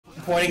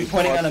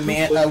pointing on a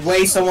man.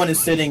 Way someone is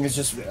sitting is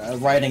just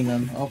riding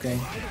them. Okay.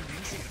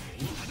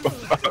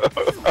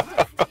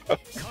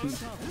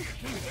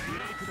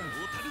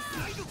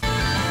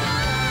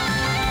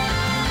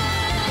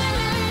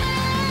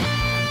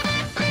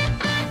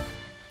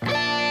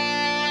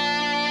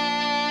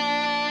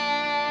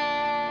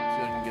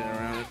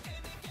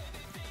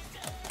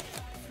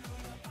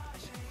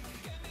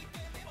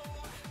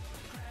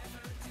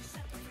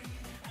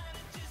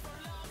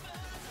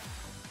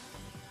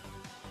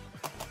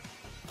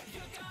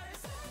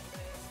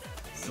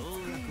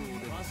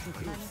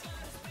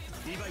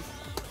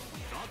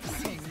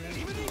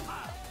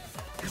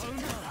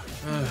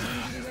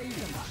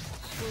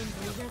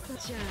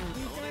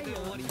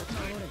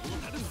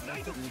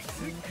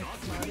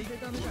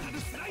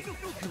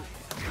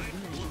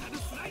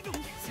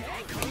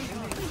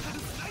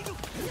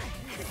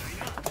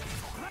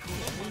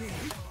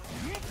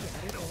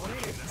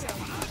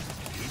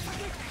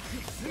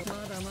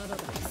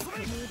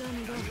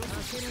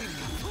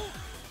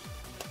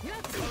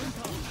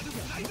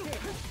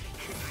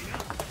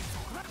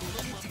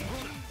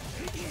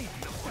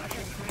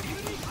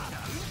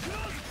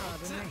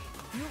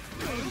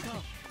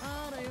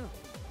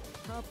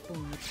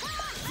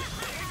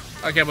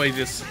 I can't believe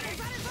this.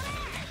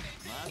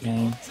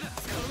 Okay.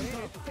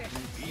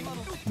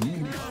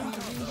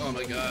 Oh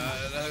my god.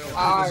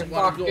 I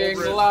fucking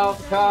love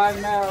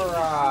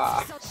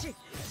Chimera.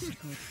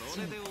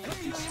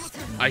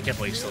 I can't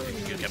believe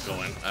you kept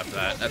going after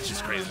that. That's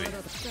just crazy.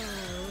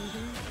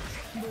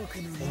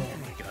 Oh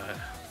my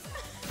god.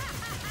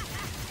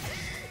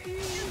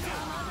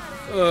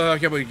 I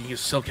can't believe you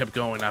still kept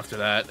going after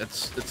that.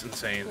 That's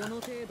insane.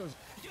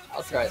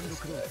 I'll try this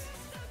today.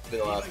 Be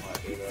the last one I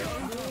do that.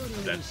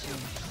 Dead.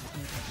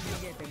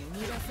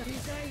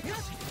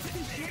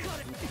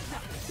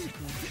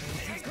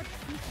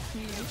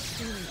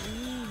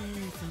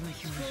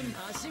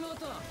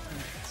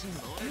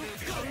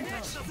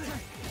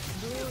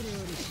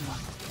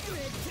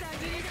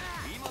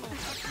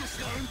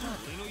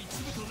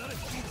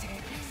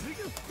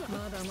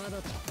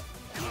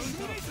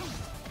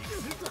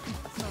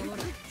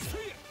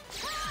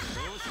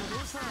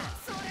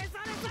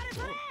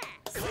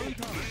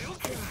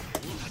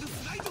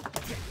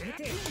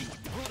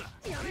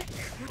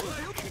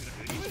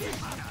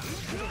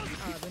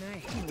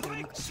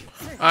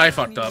 I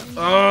fucked up.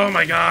 Oh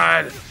my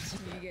god.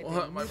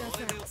 What? My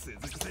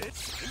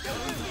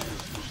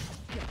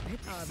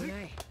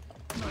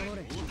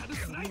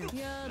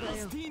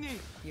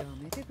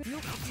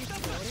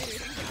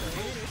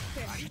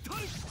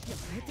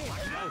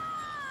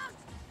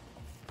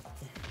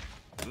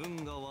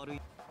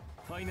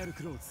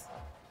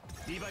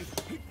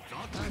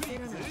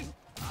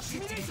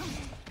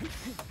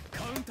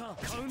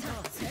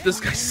This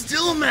guy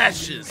still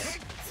matches.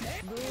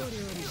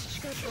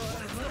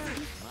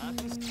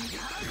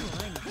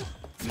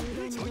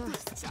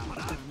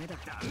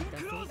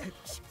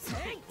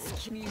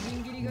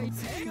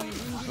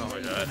 Oh my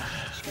god.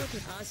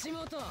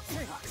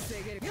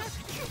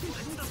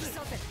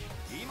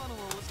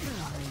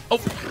 Oh! Oh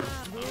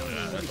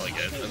yeah, that's like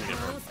it. That's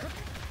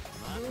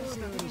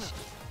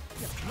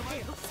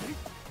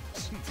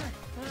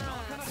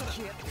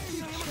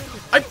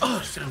good.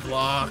 Oh, stand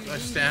block. I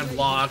stand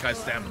block. I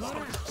stand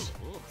block.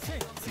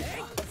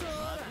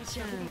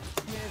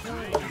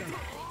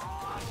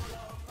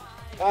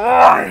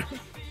 Oh!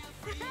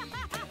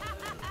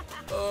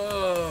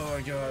 Oh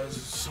my god, this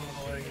is so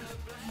annoying.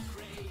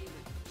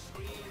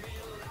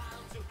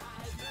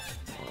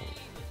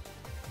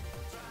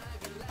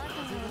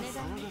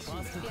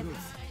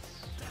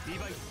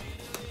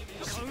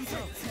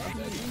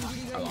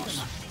 I lost.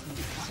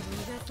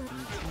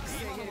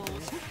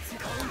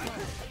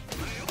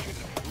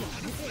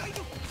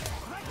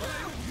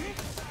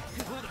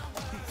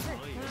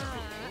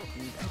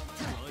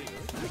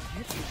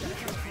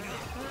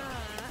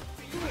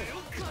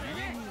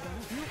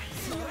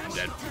 I'm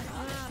dead.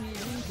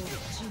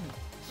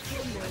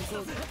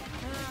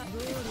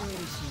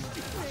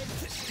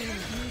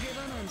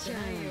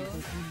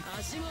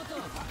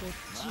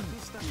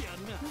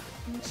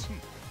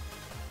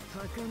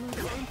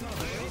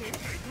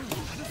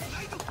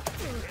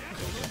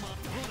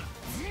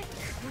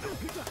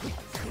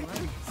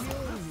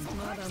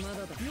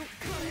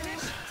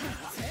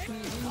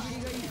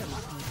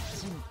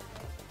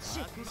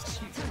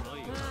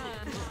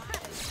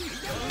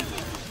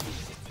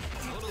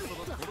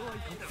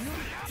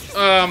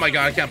 Oh my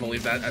god, I can't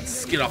believe that. That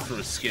skid off through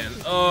his skin.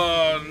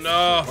 Oh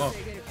no.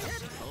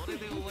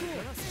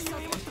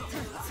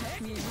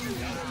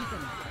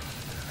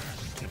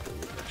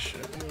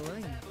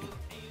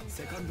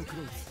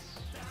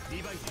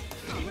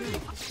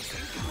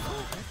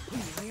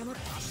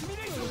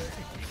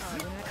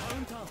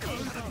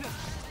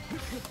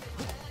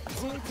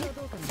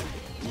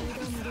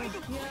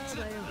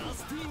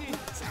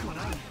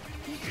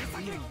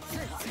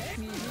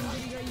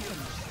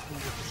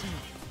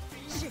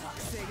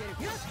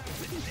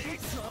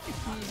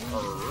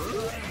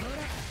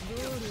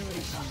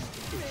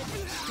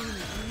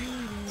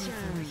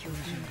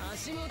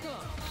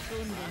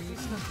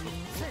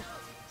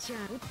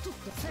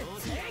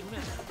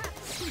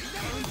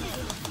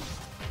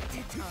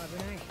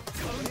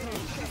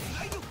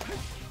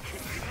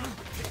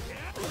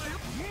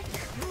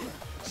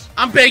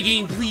 I'm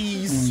begging,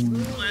 please.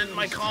 Land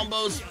my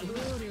combos.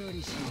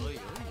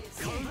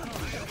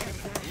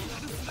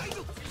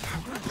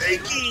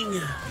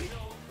 Begging.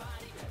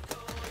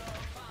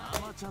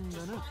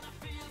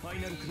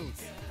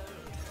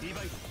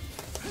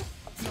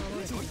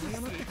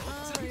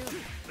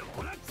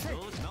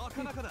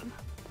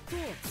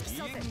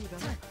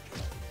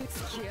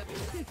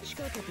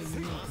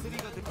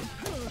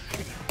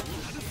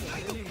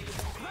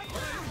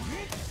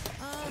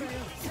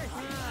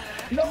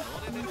 No.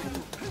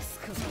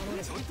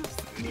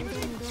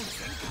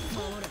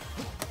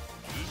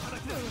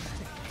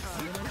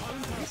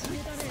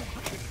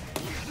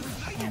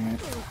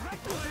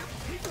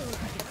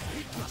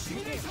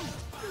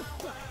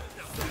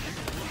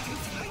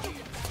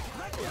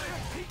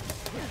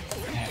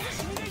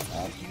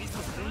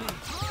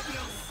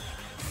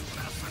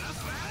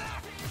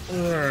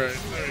 Alright,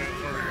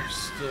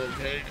 still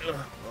okay. Ugh,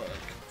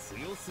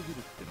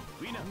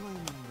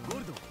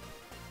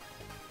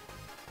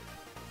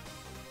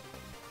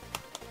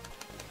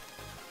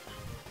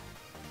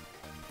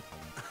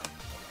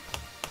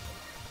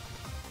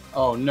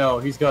 Oh no,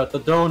 he's got the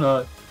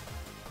donut.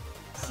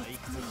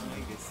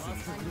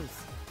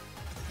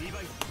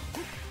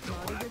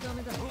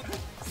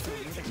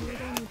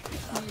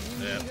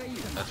 yeah,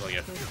 that's all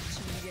you.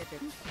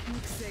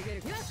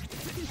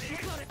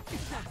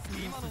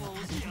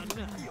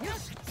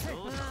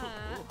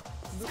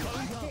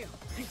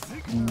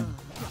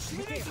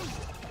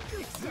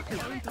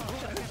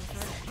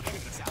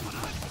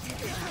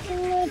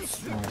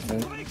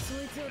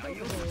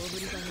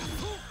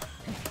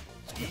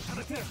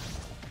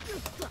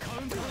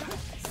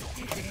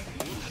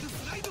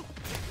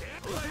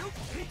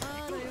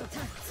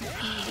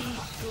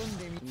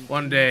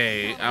 One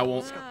day I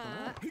won't.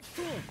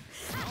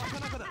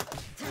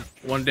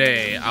 One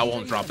day I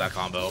won't drop that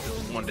combo.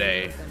 One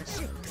day.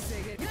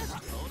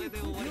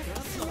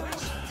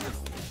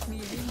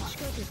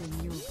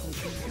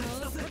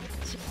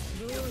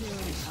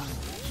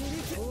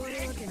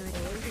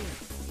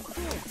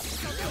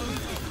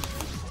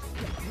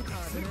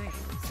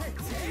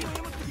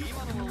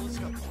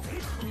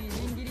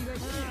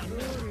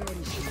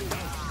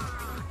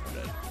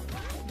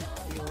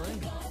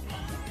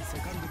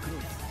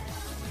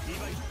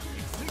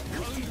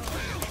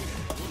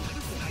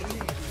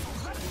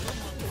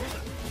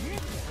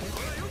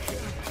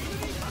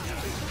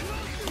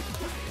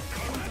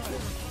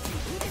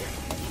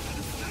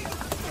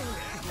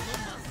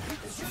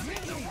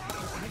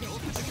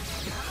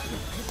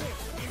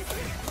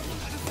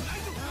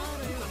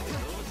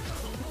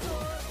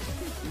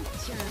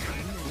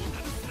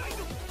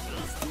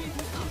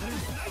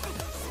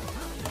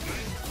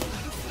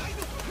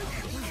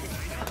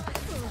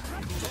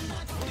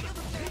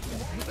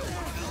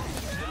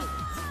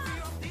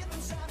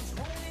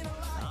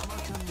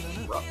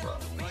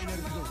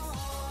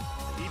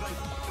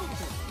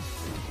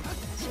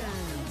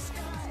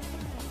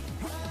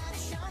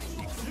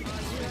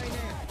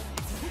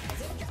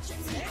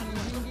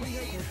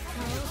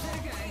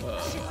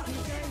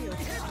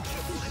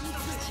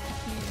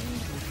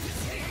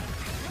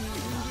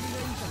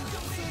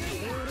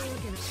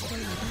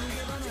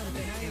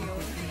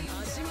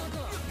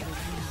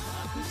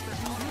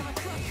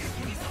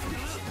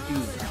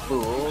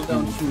 Fool,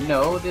 don't you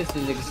know this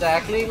is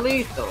exactly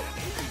lethal?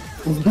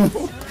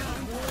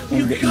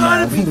 You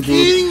gotta be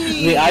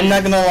kidding me! I'm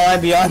not gonna lie,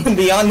 beyond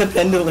the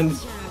pendulum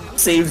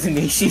saved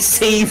me. She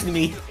saved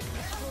me.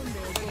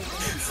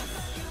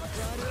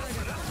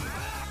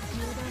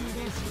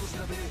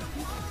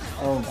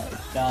 Oh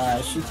my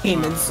gosh, she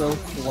came in so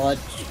clutch.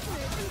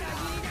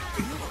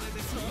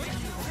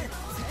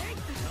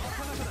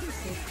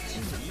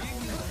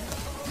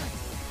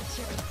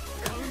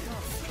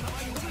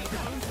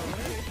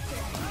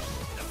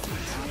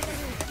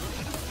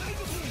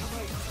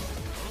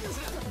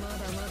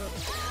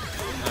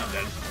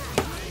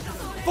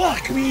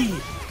 Fuck me!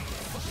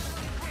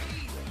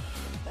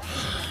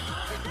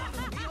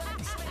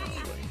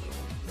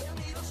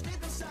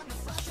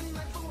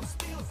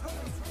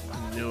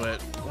 Knew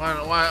it. Why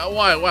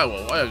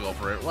did I go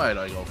for it? Why did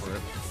I go for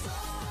it?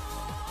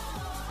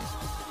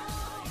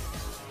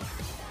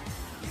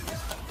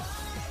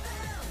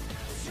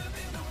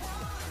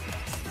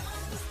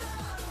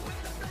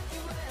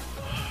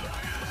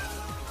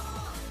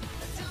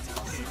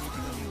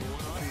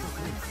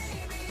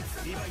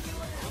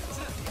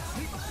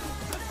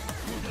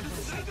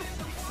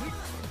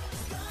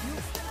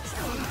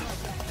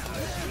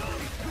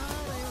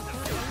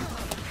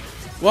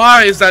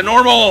 Why is that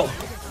normal?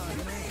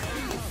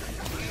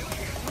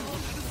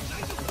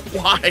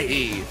 Why?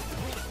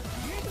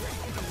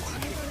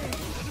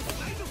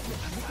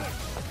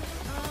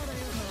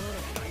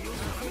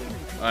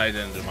 I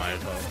didn't do my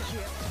phone.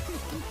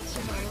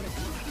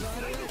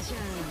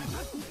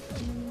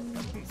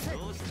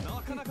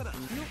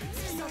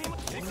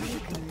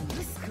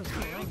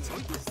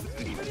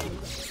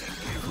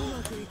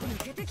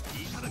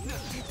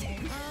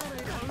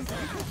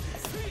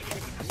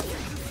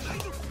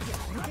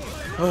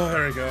 Oh,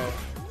 there we go.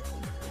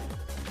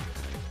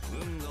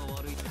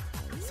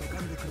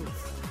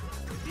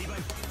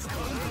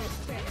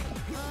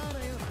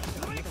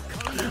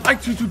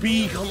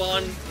 I2-2-B, come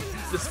on.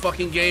 This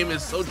fucking game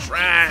is so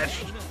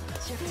trash.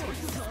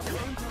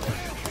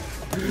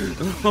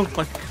 Oh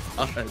my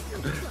god.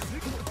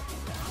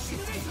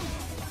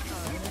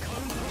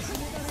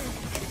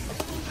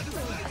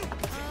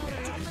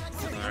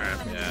 Alright,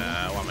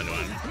 yeah, what am I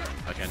doing?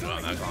 I can't do it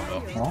on that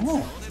combo.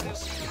 Oh.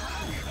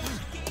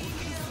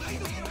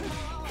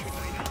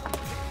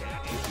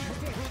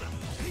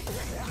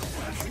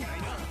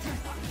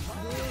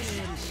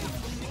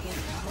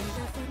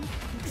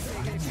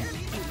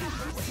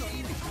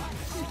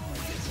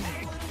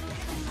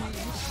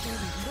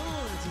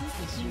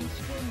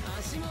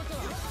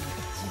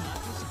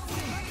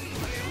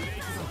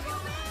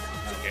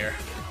 Not here.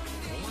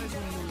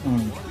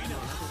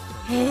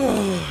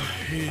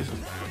 Jeez,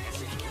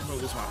 I'm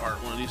gonna lose my heart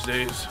one of these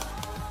days.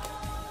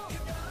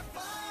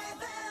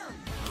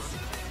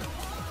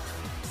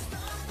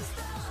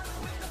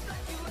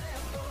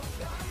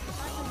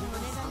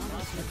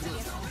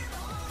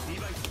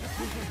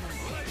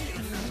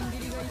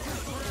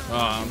 Oh,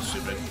 I'm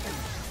stupid.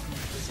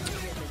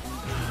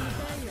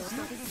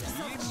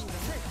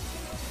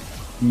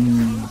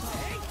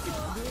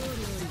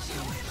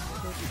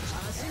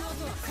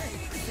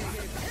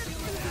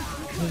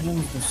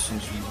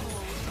 Decision.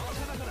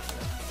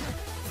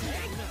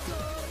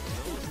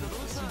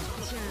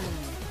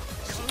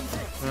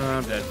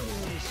 I'm dead.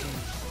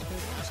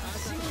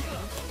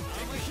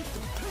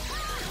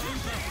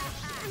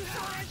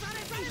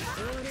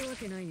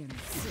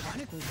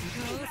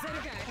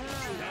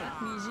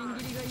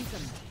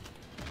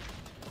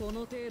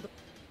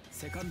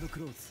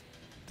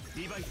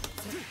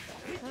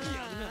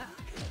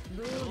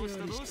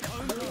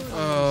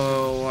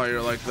 Oh, why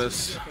you're like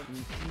this?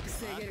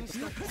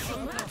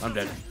 I'm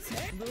dead.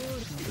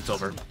 It's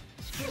over.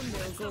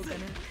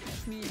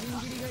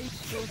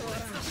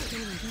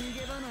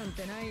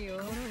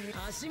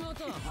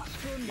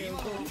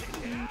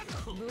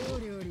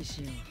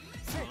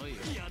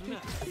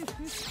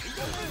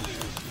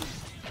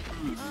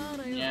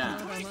 Yeah.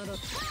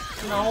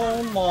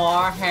 No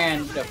more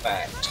hand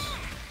effects.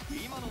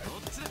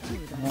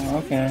 Oh,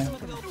 okay.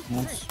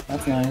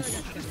 That's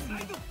nice.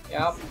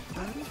 Yep.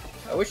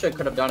 I wish I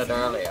could have done it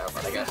earlier,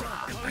 but I guess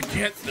not. I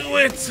can't do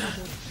it!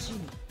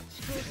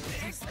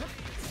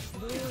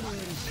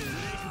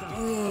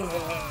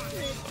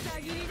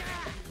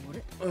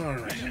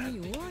 Alright.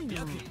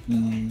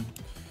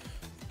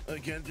 I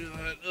can't do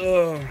that.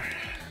 Oh.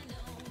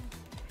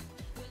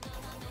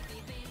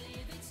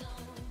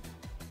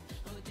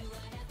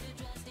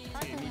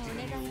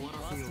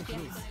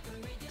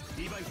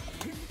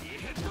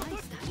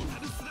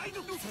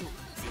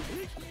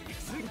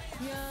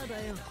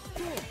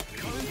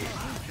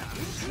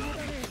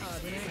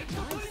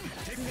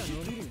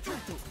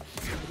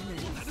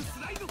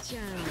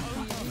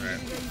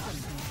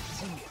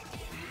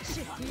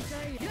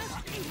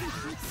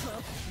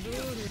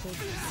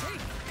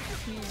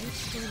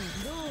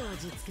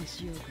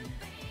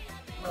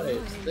 What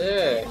is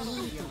this?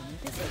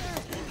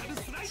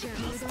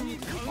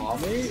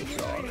 Mommy?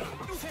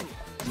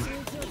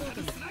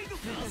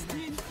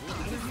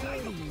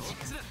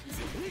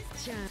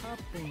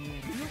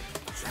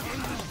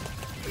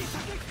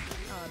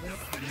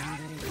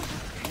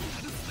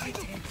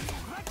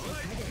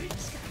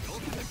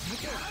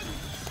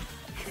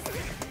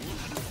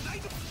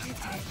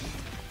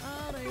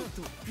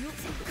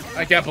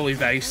 I can't believe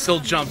that. He still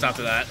jumped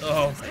after that.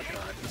 Oh my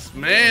god. This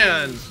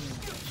man!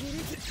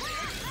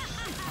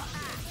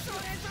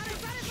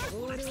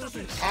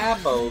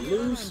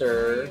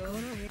 Loser.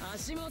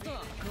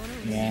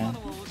 Yeah.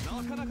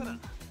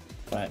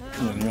 But it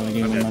doesn't really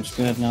do me much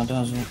good now,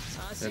 does it?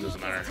 It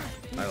doesn't matter.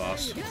 I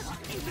lost. Yeah,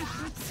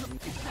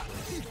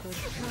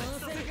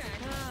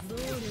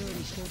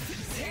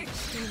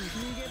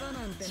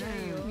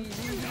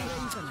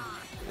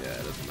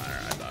 it doesn't matter.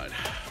 I died.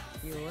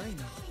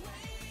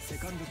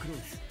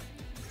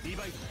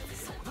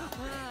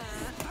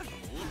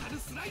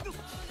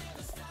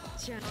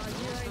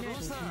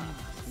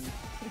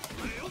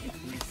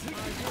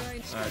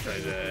 I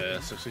tried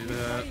to succeed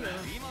that.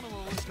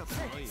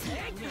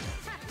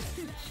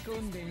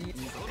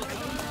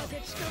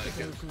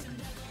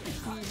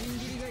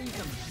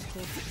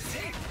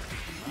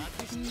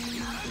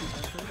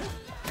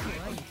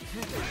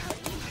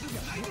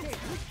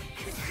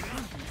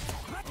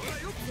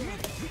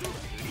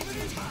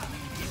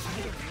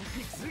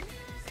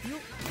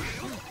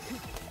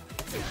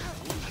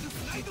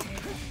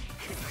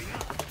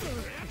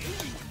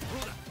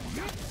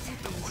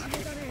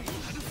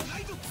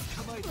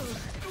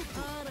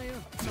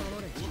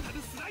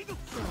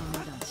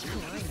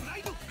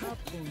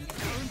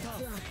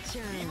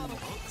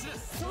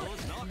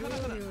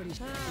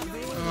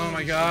 Oh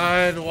my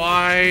god,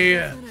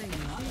 why?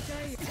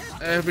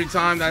 Every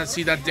time that I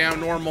see that damn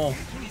normal.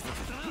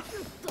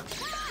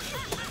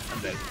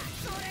 I'm dead.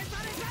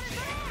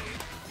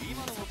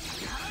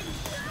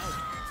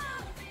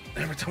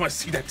 Every time I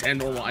see that damn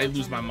normal, I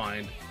lose my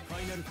mind.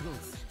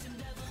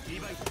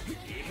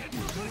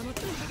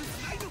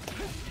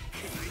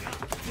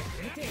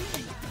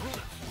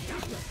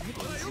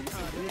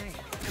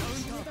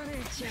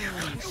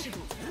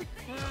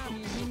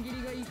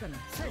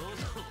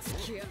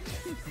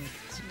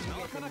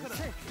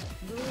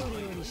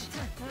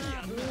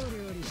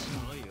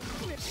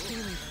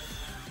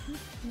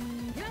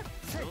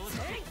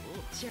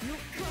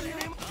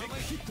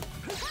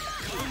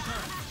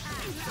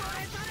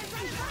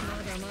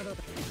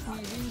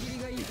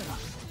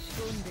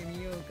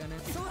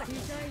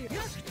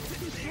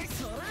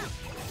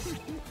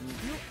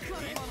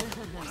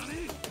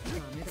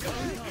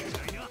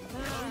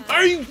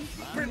 Are you,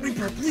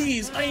 Reaper?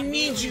 Please, I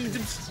need you to.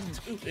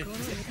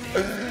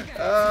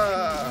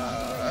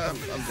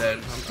 I'm dead.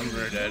 I'm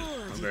very dead.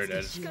 I'm very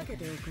dead.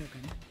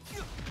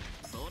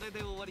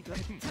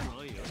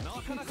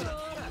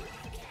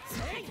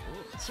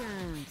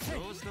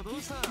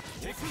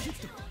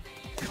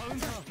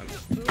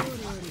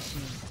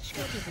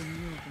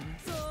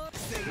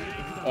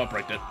 Oh, I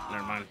breaked it.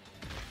 Never mind.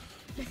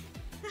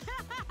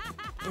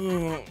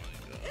 Oh.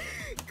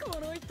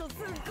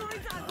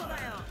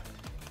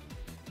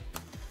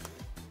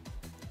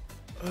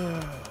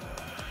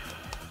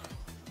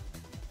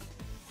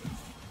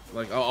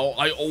 Like,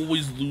 I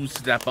always lose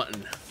to that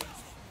button.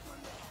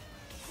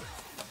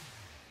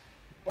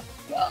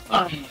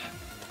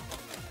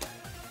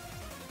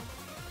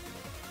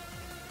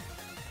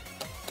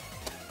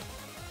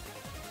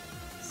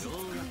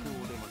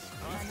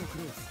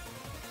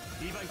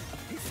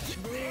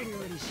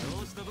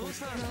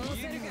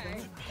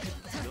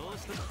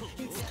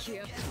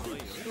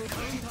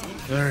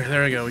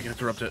 There we go. We can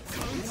interrupt it.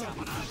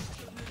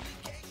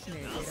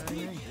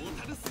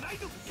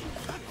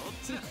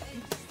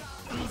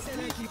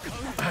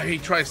 He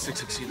tries to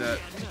succeed that.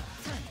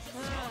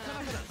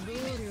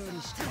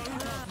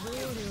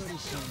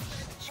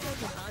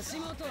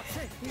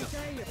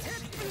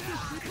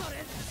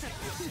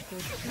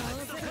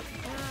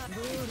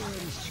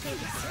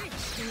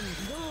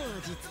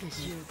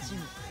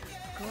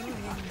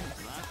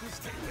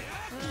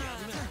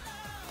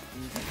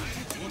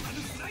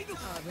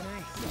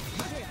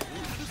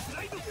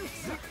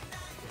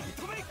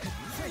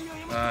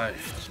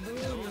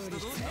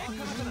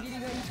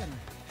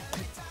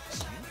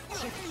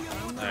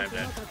 I'm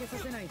dead.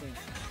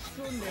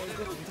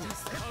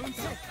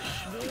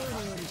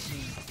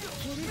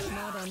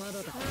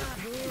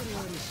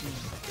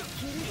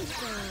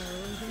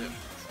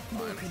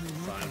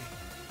 Fine.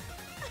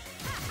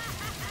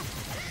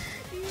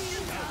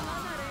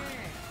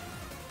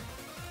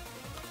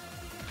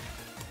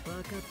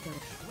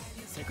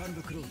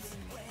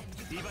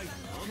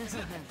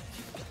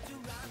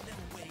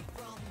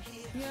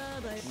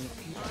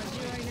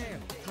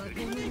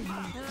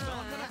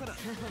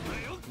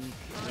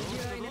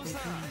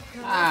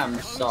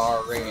 I'm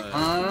sorry,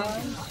 huh?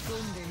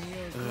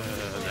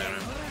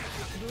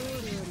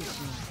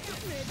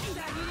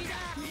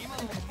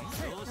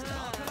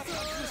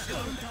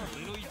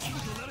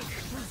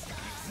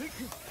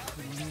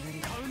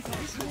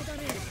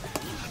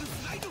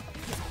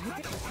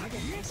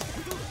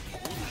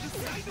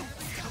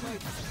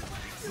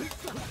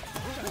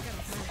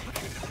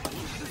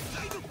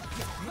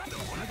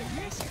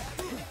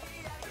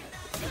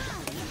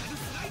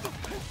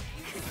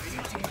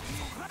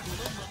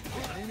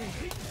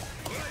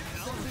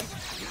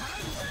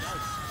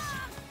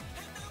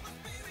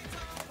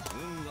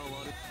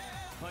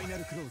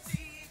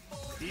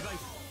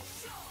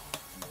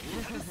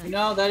 You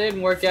know, that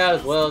didn't work out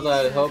as well as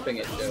I was hoping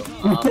it to.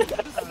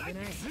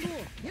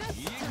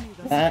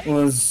 That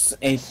was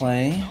a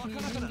play.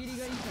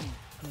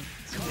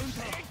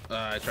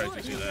 I tried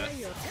to do that.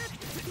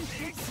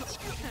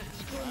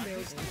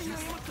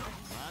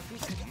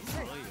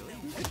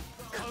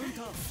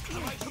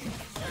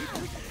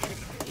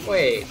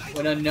 Wait,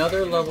 when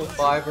another level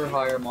 5 or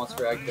higher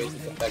monster activates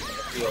its effect in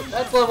the field,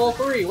 that's level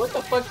 3! What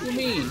the fuck do you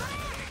mean?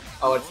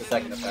 Oh, it's the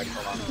second effect,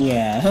 hold on.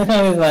 Yeah,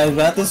 I was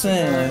about to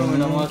say,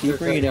 When a monster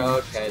keep reading.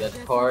 Okay, the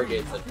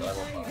target's at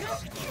level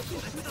 5.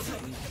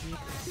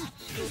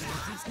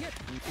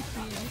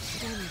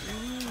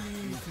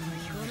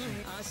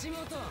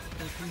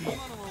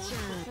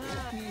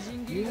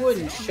 You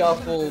wouldn't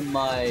shuffle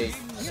my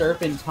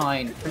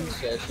Serpentine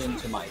Princess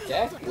into my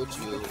deck, would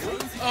you?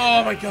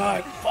 Oh my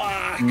god,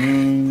 fuck!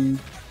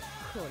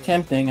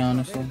 Tempting,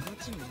 honestly.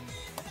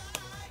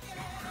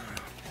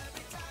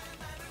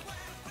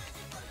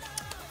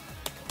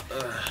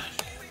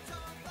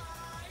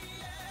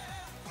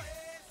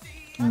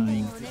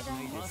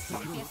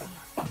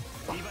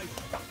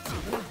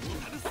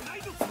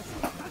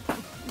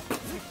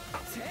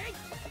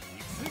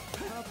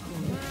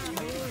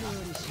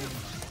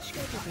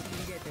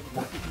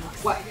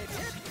 What?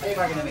 Are you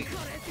barking at me?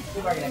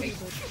 You're barking at me.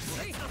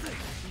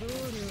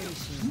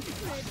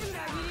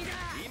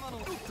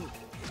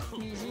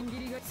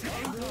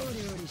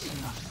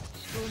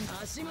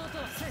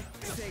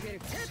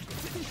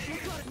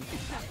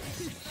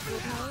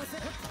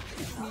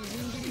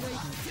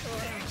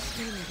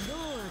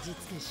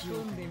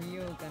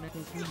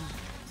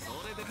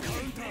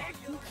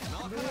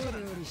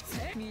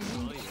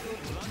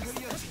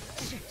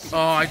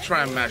 Oh, I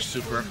try and match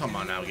super. Come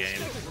on now, game.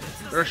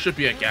 There should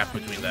be a gap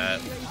between that.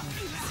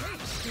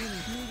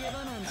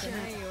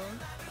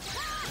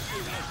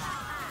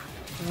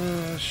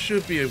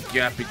 Should be a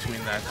gap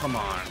between that. Come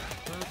on.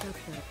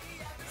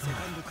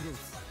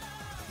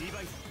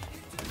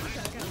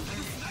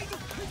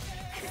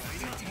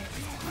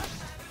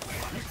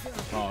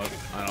 Oh,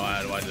 I don't know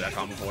how do I do that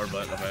combo before,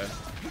 but okay.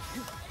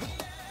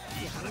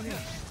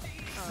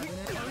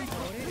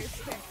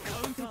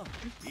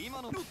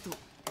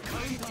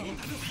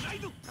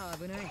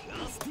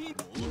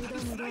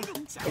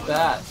 Like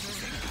that.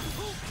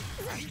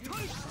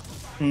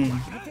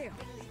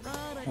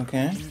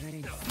 Okay.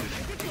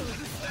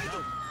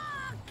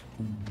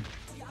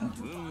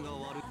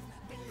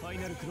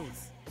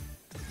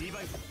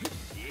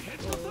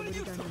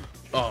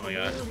 Oh my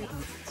god.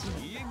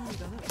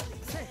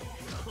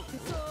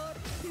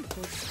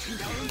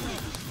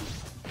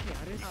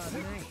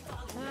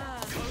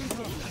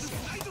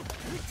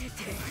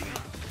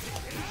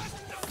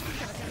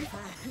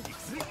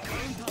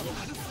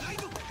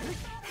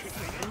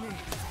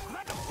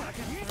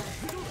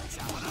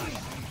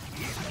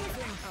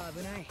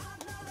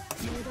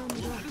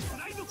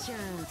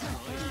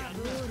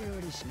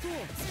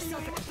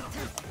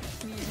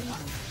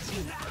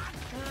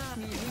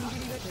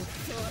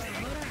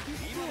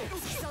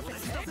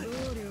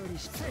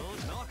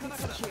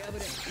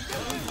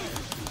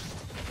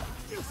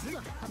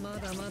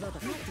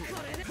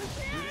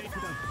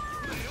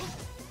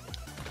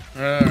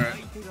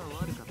 Alright.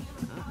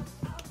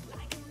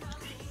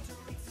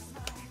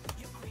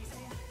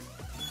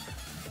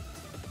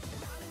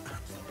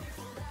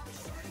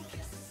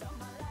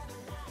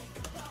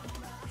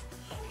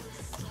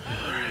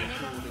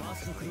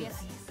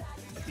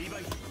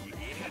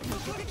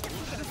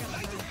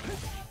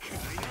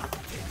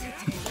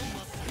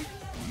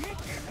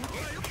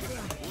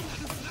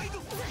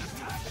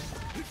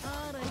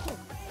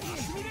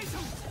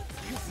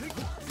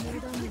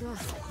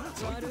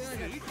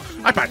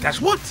 I backdash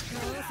what?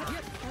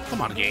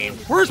 Come on, game.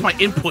 Where's my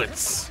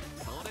inputs?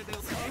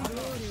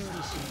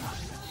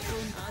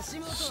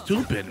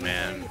 Stupid,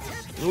 man.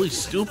 Really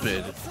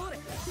stupid.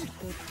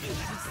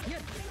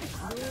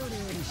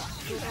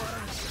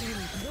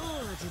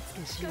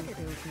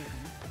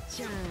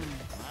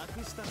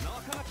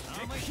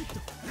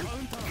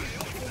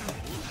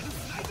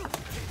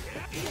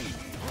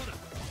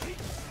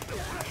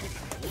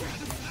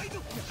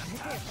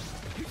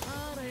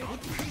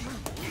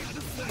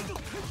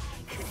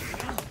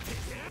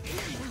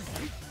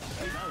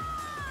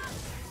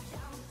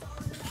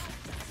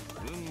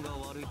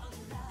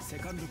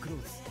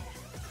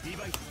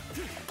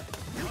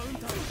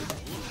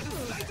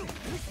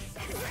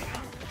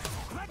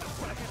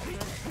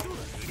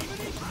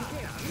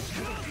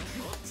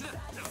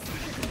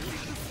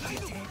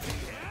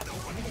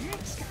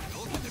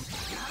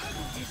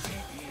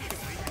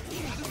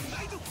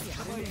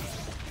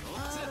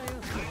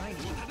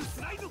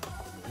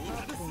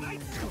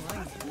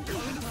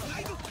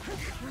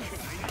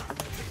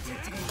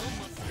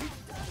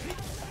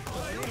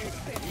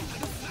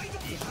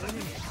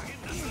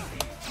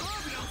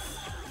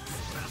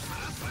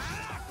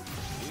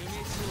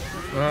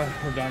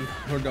 We're done.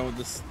 We're done with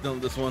this. Done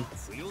with this one.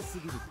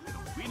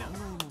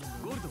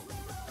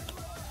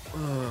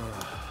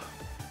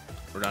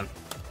 We're done.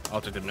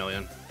 I'll take the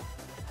million.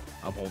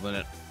 I'm holding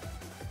it.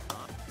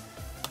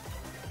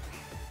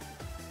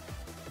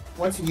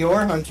 What's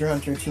your Hunter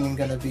x Hunter team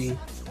gonna be?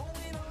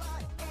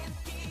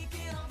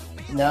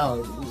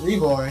 No,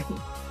 Reborn.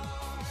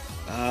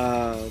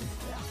 To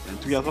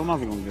be honest, I'm not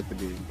even gonna get the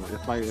game. But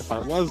if I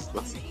was,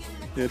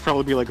 it'd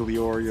probably be like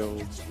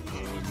Leorio,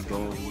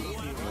 Go.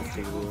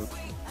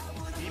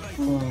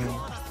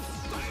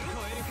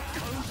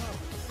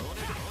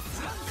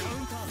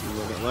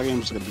 That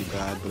game's gonna be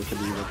bad, but it could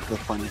be like the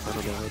funny part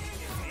of that.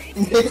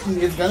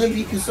 It's gonna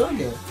be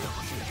Kusoge.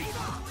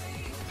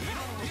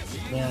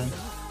 Yeah.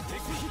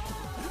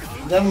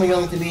 Definitely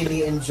going to be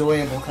the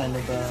enjoyable kind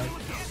of bad.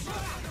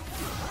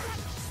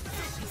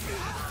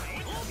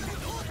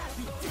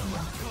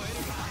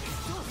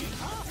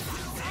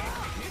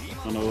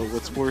 I don't know,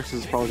 what's worse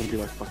is probably gonna be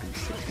like fucking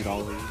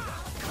 $60.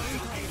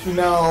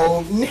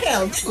 No,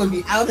 that would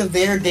be out of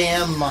their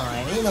damn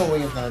mind. Ain't no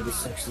way it's gonna be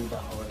 $60.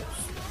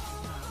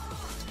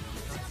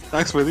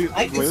 Actually,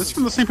 wait, this is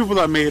from the same people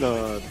that made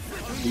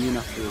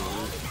DNF 3,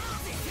 right?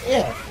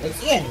 Yeah,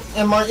 it's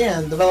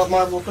and developed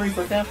Marvel 3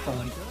 for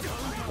Capcom.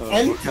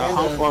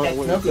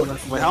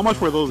 How much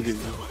were those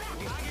games?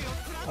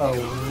 Oh,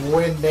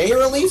 when they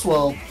released,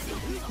 well,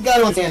 you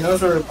gotta understand,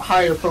 those are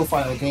higher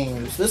profile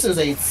games. This is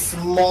a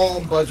small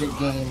budget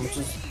game, which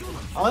is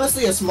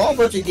honestly a small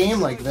budget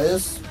game like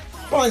this.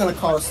 Probably gonna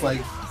cost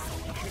like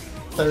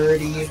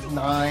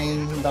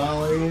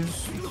 $39,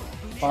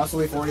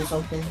 possibly 40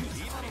 something.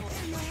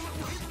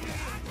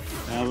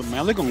 Yeah,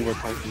 man, they're gonna go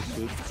pricey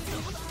too.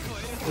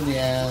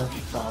 Yeah,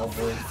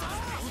 probably.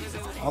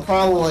 I'll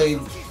probably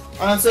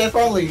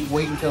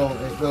wait until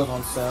it goes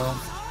on sale.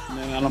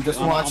 Man, I'm just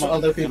watch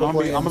other people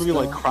play. I'm gonna be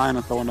like crying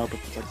and throwing up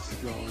if it's like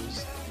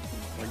 $6.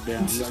 Like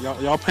damn,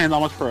 y'all paying that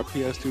much for a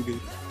PS2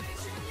 game?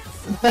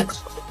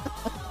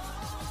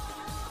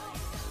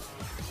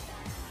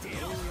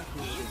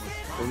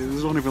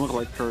 This don't even look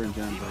like current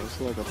gen, bro. It's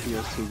like a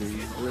PS2 game.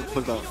 It looks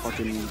like that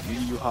fucking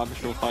Yu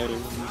Hakusho fighter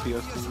on the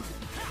PS2.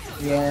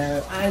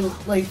 Yeah, I'm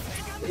like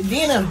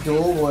DNF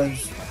Duel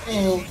was.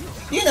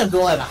 DNF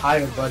Duel had a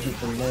higher budget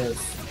than this.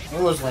 It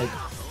was like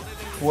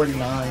 49,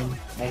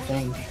 I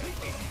think.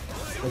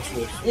 Which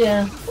was,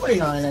 yeah,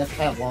 49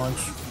 at launch.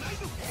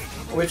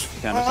 Which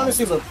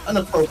honestly was an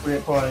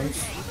appropriate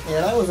price.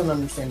 Yeah, that was an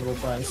understandable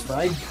price, but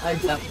I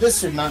this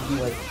should not be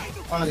like,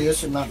 honestly, this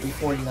should not be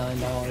 $49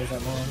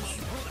 at launch.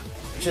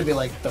 It should be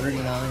like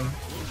 39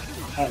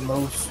 at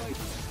most,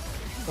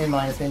 in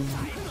my opinion.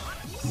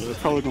 It's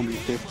probably gonna be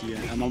 50,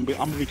 and I'm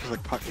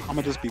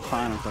gonna just be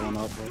crying and throwing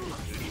up, bro.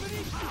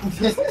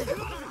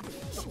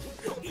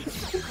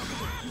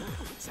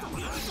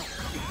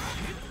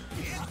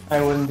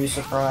 I wouldn't be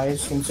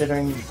surprised,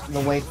 considering the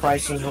way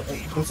prices,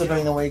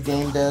 considering the way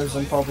game devs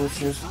and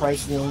publishers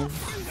price games.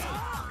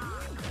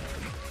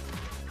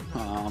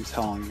 I'm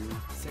telling you.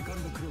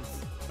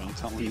 I'm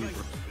telling you.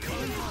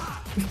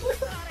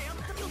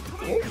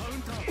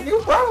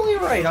 You're probably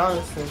right,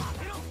 honestly.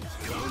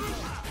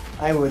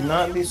 I would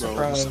not be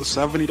surprised. Bro,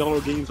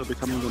 $70 games are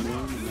becoming the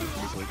norm, and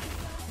it's like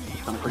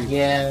kind of crazy.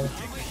 Yeah.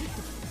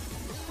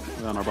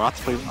 Yeah, no, bro, I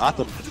have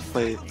to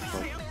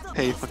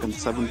pay fucking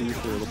 $70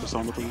 for the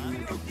Persona 3.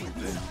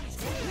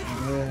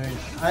 Yeah.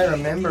 I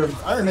remember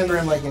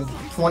in like in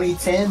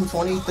 2010,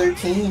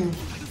 2013,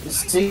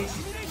 see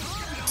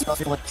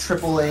stuff like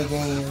AAA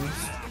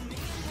games,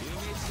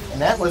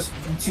 and that was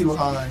too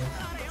high.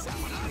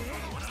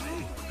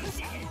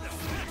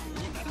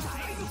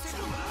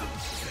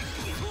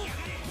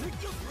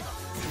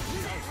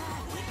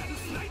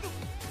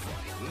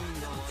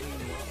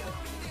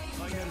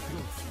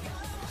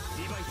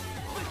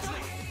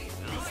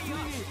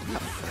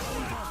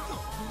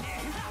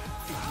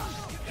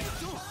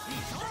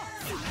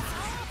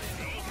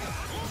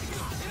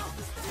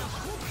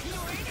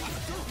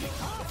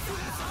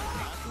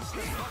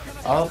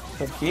 Oh,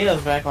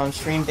 Takeda's back on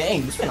stream.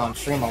 Dang, he's been on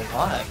stream a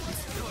lot.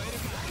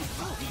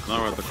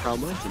 Alright, the crowd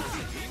loves him.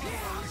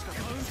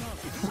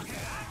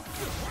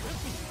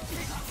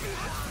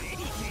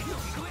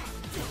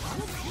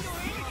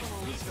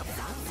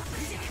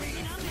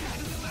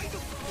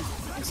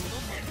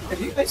 Have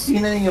you guys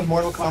seen any of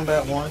Mortal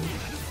Kombat 1?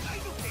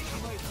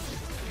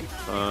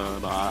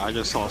 I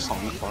just saw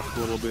Sonic Fox a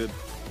little bit.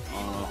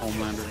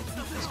 Homelander.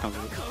 That's kind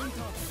of it.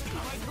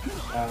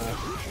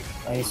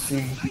 I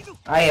see.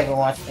 I haven't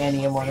watched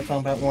any of Mortal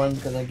Kombat 1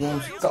 because the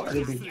game's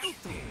garbage.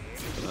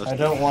 I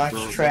don't watch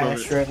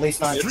trash, or at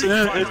least not.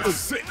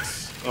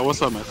 Oh,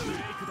 what's up, Metsu?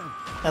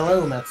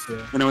 Hello,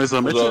 Metsu. Anyways, it's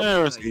an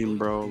NRS game,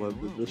 bro. Like,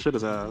 this shit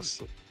is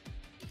ass.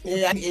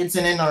 Yeah, it's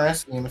an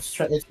NRS game.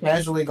 It's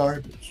casually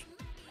garbage.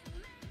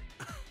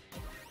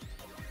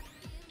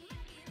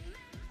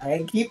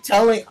 I keep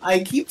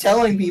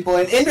telling people,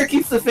 and Ender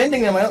keeps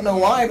defending them. I don't know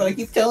why, but I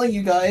keep telling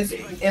you guys,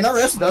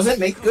 NRS doesn't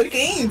make good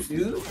games,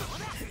 dude.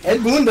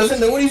 Ed Boon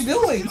doesn't know what he's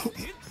doing.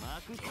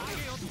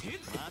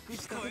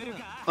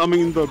 I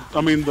mean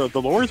the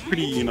lore is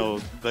pretty, you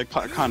know, that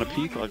kind of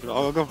peak. Like,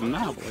 I'll go from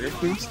now, but like,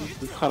 everything's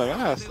kind of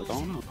ass. Like, I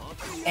don't know.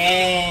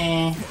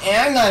 And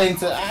I'm not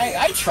into.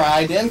 I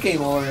tried MK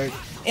lore.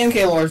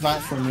 MK lore is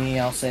not for me.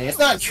 I'll say it's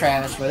not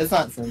trash, but it's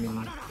not for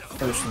me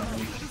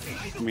personally.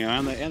 I mean,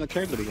 and the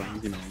character design,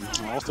 you know,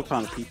 also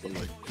kind of people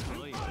like,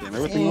 and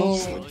everything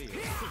else,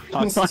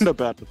 like, kind of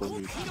bad with those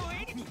movies.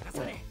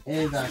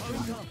 Exactly.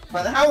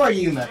 But how are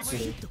you,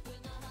 Metsu?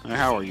 Hey,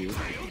 how are you?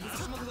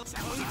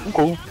 I'm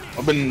cool.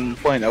 I've been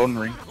playing Elden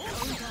Ring.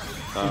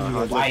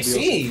 I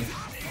see.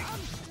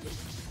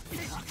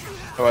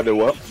 How I did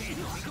what?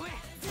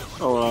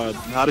 Oh,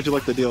 how did you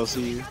like the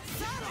DLC?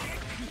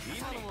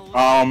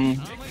 I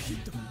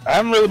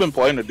haven't really been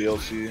playing the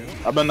DLC.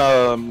 I've been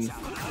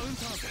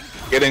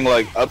getting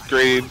like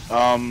upgrade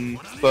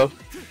stuff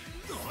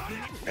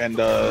and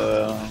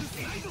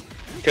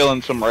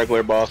killing some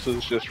regular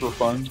bosses just for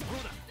fun.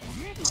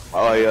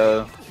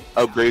 I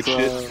upgrade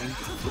shit.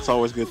 It's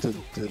always good to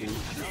do.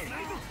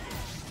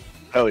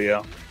 Hell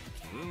yeah.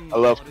 I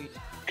love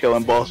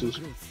killing bosses.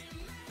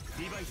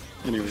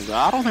 Anyways,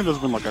 I don't think there's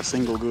been like a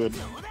single good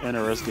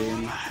NRS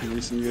game in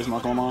recent years,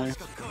 not gonna lie.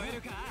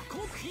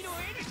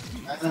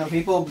 I don't know,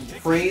 people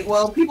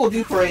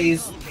do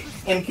praise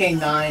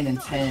MK9 and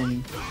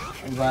 10,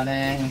 but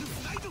Yeah,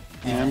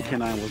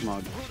 MK9 was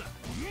not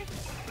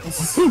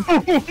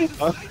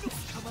good.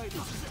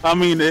 I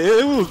mean,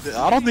 it was.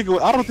 I don't think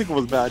it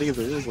was bad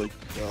either. It was like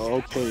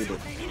okay, but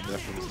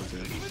definitely was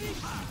bad.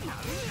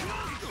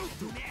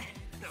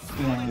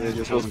 yeah. It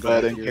just Feels wasn't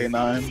bad good in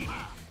K9.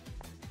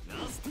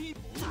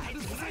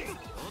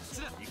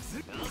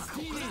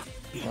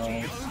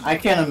 I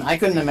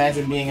couldn't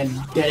imagine being a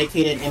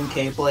dedicated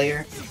MK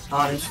player,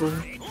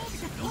 honestly.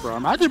 Bro,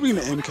 imagine being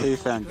an MK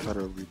fan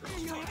federally, bro.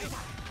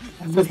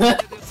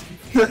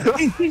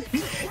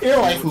 Your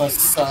life must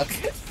suck.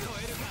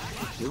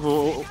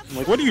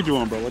 Like, what are you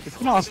doing, bro? Like, if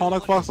you're not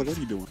Sonic Fox, like, what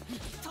are you doing?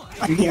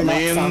 You're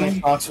not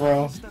Sonic Fox,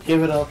 bro.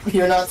 Give it up.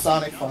 You're not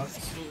Sonic Fox.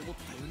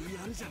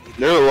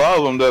 There are a lot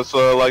of them that's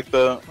like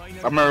the.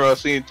 I remember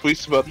seeing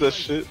tweets about this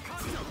shit.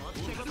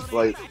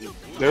 Like,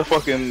 their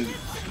fucking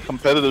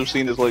competitive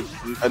scene is like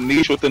a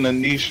niche within a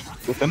niche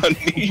within a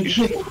niche.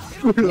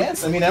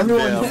 Yes, I mean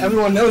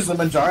everyone knows the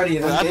majority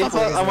of them. I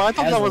thought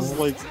that was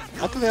like,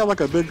 I thought they had like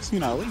a big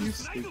scene at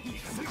least.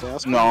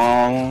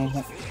 No,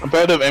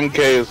 competitive MK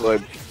is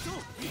like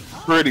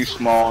pretty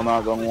small,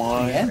 not gonna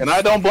lie, and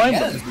I don't blame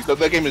them because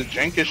that game is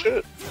jank as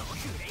shit.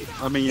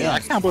 I mean, I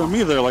can't blame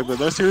them either. Like,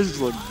 their series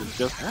is like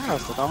just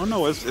ass. Like, I don't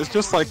know. It's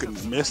just like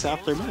miss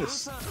after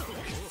miss.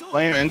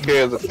 Playing NK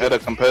at a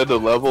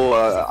competitive level,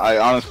 I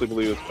honestly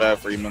believe it's bad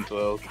for your mental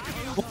health.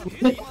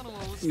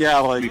 Yeah,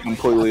 like, to be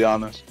completely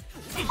honest.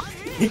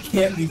 It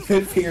can't be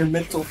good for your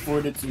mental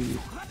fortitude.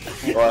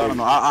 I don't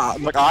know.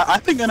 I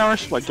think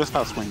NRS like just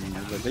stop swinging.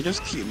 Like, they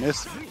just keep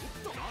missing.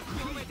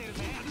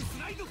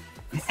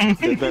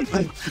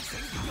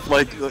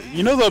 Like,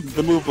 you know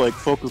the move like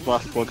focus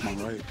blast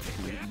Pokemon, right?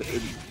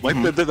 Like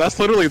that's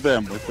literally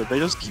them. Like, they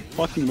just keep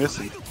fucking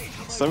missing.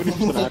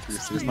 70%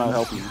 accuracy is not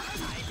helping you.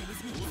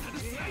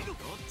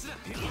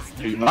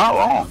 You're not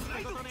wrong.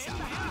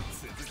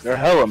 They're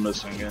hella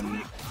missing,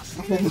 and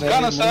it's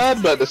kind of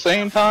sad, but at the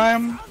same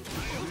time,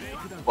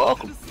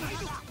 welcome.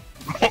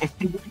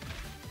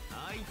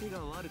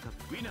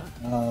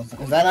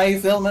 Is that how you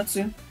feel,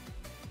 Mitsu?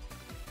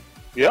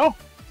 Yeah.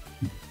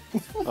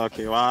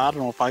 Okay, well, I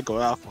don't know if I go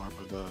that far,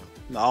 but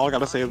all I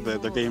gotta say is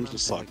that the games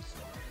just suck.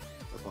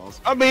 That's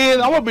awesome. I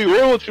mean, I'm gonna be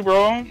real with you,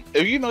 bro.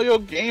 If you know your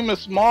game is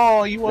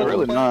small, you want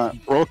really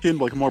not broken,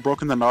 like more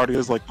broken than it already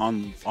is, like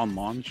on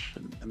launch,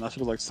 and that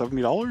shit was like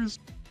 $70.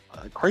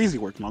 Crazy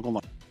work, not gonna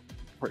lie.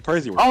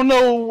 Crazy work. I don't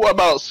know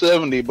about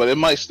 70, but it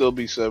might still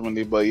be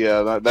 70. But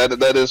yeah,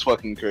 that is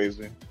fucking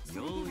crazy.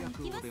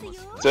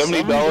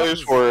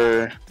 $70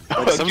 for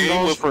like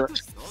 $70 for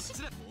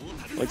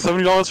like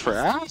 $70 for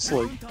ass?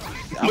 Like,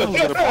 I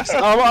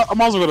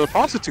might as well go to a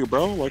prostitute,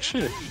 bro. Like,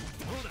 shit.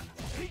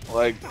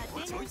 Like,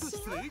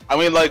 I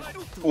mean, like,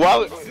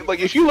 while like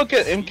if you look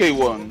at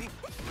MK1, and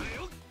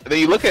then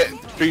you look at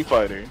Street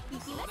Fighter,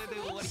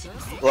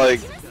 like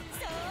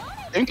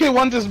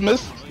MK1 just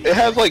missed. It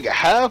has like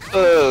half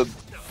the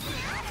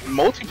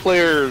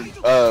multiplayer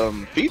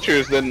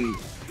features than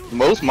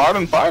most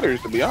modern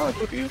fighters. To be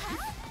honest with you,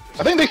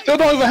 I think they still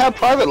don't even have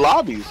private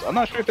lobbies. I'm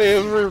not sure if they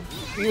ever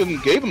even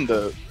gave them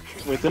the.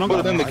 Wait, they don't put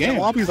it in the game.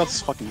 Lobbies?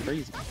 That's fucking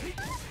crazy.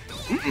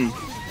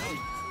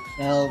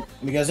 Well,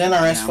 because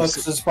NRS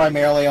focuses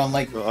primarily on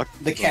like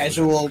the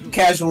casual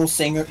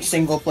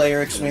single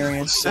player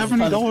experience.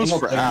 $70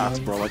 for ass,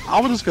 bro. Like, I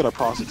would just get a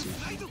prostitute.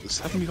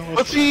 $70.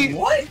 But see,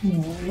 what,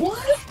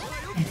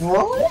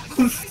 bro?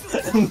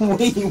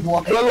 Wait,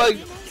 what? But like,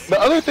 the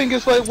other thing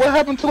is like, what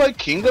happened to like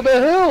King of the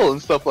Hill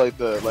and stuff like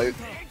that? Like,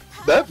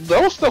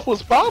 those stuff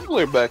was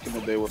popular back in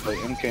the day with like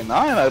MK9,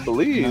 I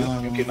believe.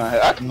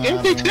 MK9,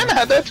 MK10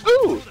 had that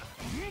too.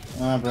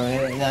 Nah, bro.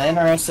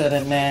 NRS said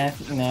it. Nah,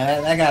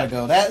 that gotta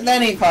go. That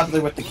ain't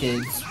popular with the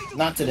kids.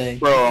 Not today,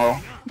 bro.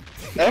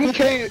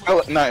 MK,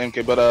 not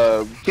MK,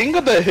 but King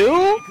of the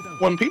Hill.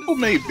 When people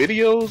made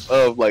videos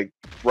of like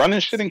running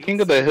shit in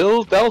King of the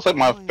Hills, that was like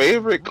my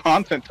favorite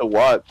content to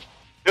watch.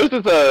 It was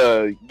this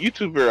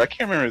YouTuber, I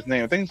can't remember his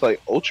name. I think it's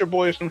like Ultra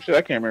Boy or some shit.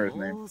 I can't remember his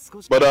name.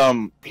 But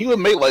he would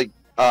make like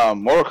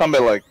Mortal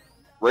Kombat like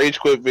rage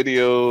quit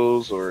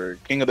videos or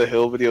King of the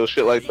Hill videos,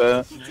 shit like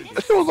that.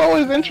 That shit was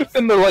always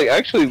interesting to like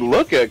actually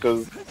look at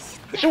because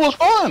that shit was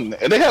fun.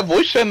 And they had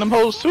voice chat in them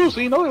hoes too, so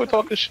you know they were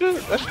talking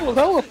shit. That shit was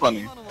hella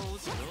funny.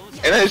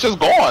 And then it's just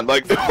gone.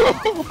 Like,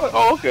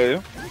 oh,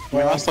 okay.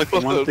 Well, that's like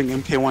the one thing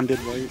MK1 did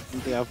right.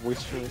 They have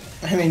voice chat.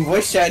 I mean,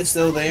 voice chat is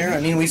still there.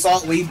 I mean, we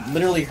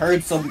literally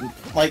heard some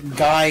like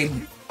guy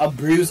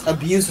abuse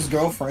his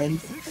girlfriend.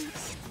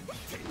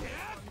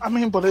 I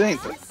mean, but it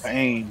ain't the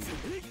same.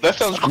 That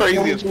sounds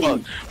crazy as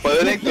fuck, but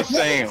it ain't the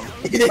same.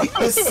 It ain't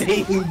the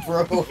same,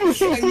 bro. I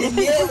mean,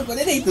 yeah, but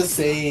it ain't the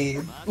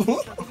same.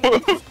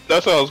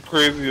 That sounds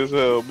crazy as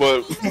hell,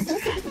 but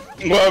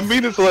what I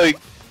mean is like,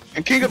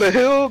 in King of the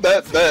Hill,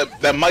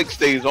 that mic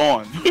stays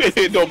on.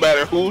 It don't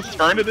matter whose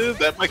turn it is,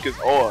 that mic is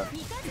on.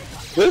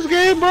 This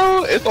game,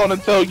 bro, it's on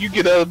until you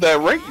get out of that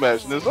rank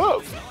match and it's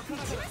up.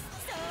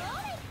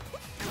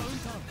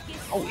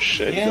 Oh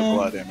shit, he took a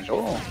lot of damage.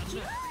 Hold on.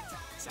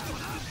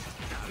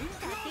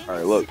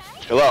 Alright, look.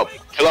 Chill out.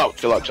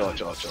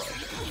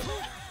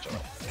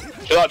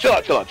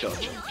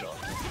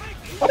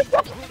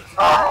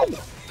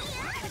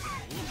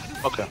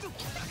 Okay.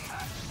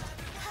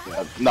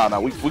 Yeah, nah,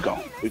 we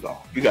gone. You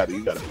got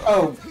it.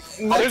 Oh,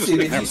 Lexi,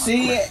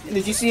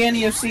 did you see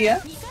any of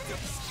CF?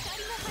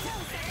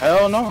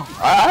 Hell no.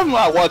 I have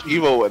not watched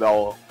Evo at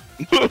all.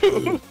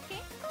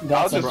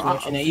 That's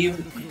unfortunate.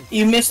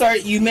 You missed our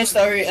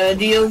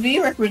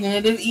DOV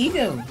representative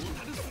Ego.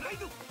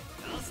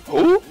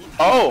 Who?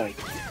 Oh.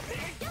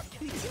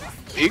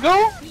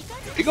 Ego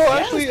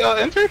actually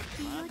entered?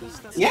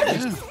 Yeah.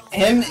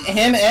 Him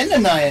and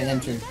Anaya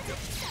entered.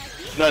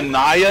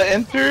 Anaya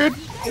entered?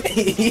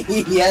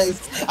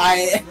 Yes,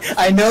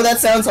 I know that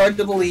sounds hard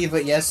to believe,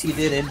 but yes, he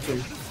did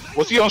enter.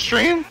 Was he on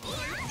stream?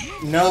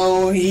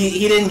 No,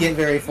 he didn't get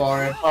very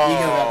far. He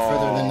got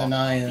further than the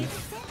Naya.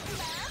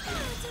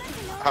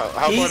 How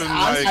far did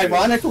Naya get?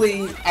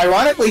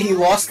 Ironically, he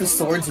lost the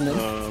swordsman.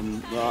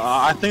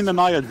 I think the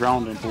Naya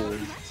drowned in pool.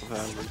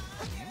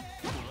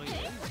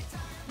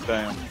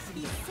 Damn.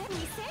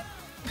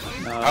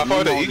 How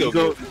far did Ego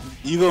go?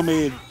 Ego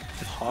made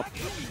top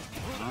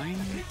 9, I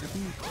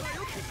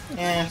think.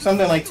 Yeah,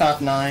 something like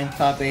top 9,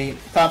 top 8,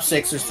 top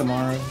 6 is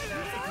tomorrow.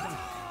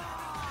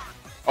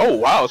 Oh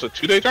wow, it's a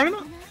 2-day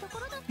tournament?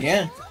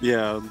 Yeah.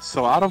 Yeah,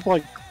 so out of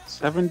like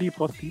 70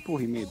 plus people,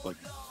 he made like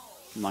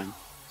 9.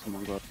 Something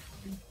like that.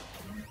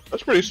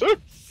 That's pretty sick.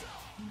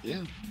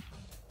 Yeah.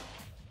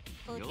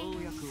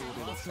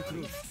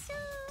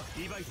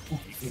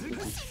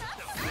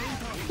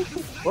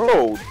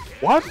 Bro,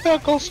 why did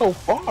that go so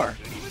far?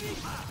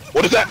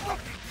 What is that?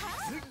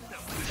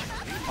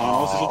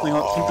 Also,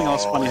 something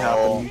else funny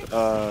happened.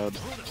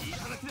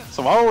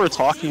 So while we were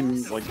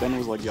talking, like Ben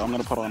was like, "Yo, I'm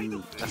gonna put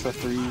on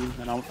SF3,"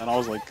 and I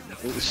was like,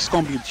 "It's just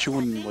gonna be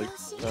Chun-Li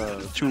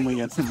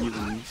and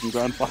even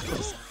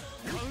Grandfathers."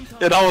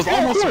 And I was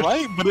almost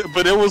right,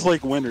 but it was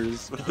like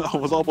winners. I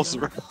was almost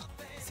right.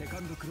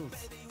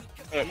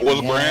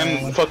 Was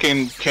Brand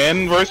fucking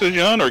Ken versus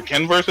Yun or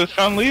Ken versus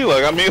Chun-Li?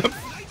 Like, I mean,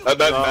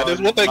 that is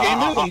what that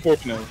game is,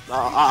 unfortunately.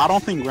 I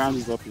don't think Grand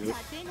is up yet.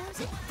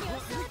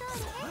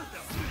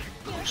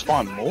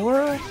 Spawn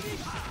more?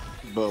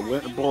 But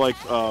like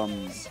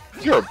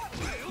You're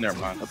never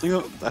mind. I think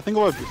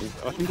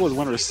it was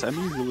winner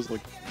semis. It was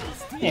like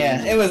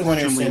Yeah, it was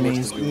winner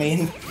semis. I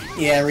mean,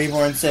 yeah,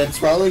 Reborn said it's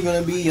probably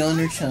gonna be Yun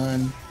or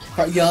Chun,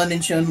 Yun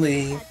and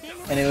Chun-Li,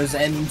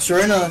 and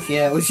sure enough,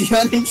 yeah, it was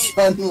Yun and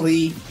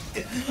Chun-Li.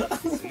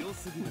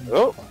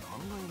 Oh,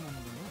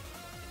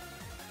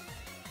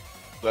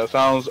 that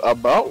sounds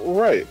about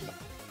right.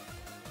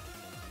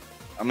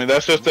 I mean,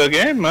 that's just a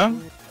game,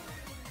 man.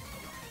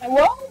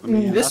 Well,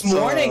 this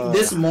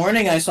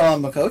morning I saw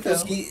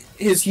Makoto's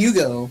his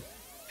Hugo.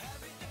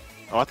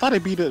 Oh, I thought he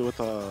beat it with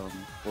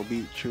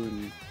beat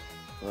Chun,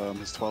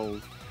 his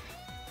 12.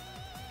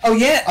 Oh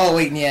yeah. Oh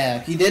wait, yeah.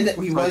 He did.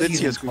 He was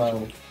using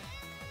 12.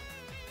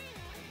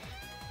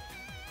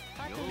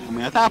 I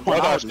mean, at that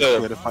point, I was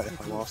good if I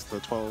lost the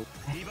 12.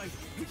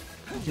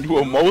 You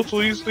will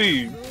mostly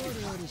see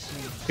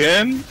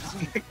Ken,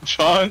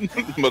 Chun,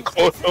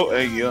 Makoto,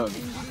 and Yun.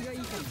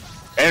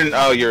 And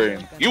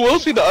Urian. You will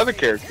see the other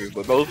characters,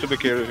 but those are the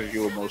characters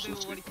you will mostly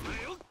see.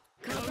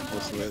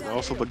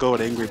 Also, the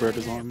goat Angry Bird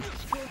is on.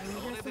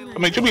 I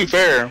mean, to be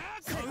fair,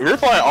 if you're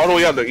flying all the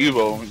way out to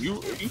Evo, you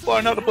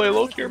flying out to play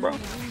low tier, bro?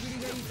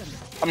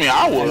 I mean,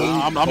 I would.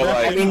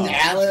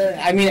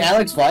 I mean,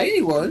 Alex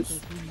Valle was.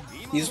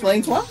 He's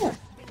playing 12.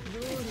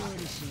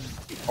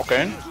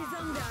 Okay.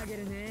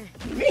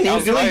 I mean, he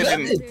was doing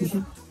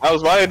good.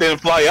 Alex Valle didn't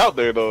fly out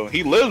there though.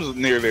 He lives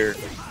near there.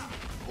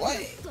 What?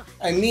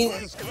 I mean,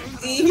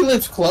 he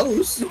lives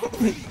close.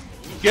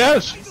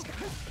 Yes.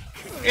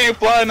 He ain't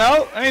flying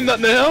out. Ain't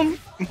nothing to him.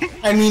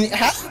 I mean,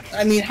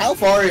 how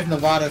far is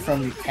Nevada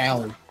from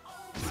Cali?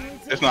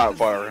 It's not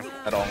far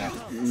at all.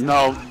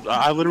 No,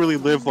 I literally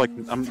live like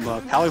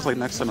Cali's like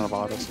next to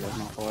Nevada, so like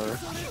not far.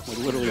 Like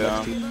literally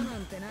next to.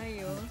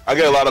 I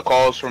get a lot of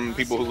calls from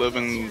people who live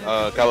in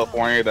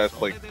California. That's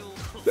like,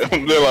 they're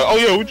like, "Oh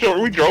yeah,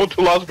 we drove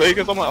to Las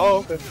Vegas." I'm like,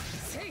 "Oh okay."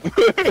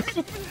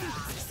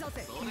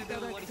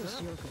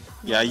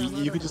 Yeah,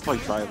 you could just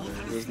like drive there.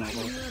 There's not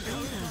much.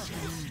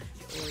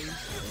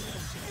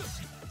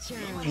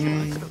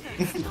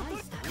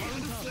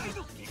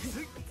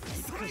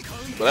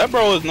 But that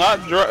bro is not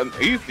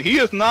he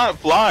is not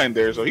flying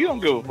there, so he don't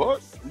give a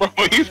fuck. Bro,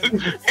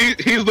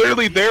 he's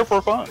literally there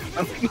for fun.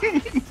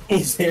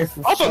 He's there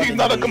for also, fun. he's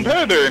not a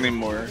competitor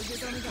anymore.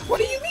 What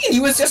do you mean? He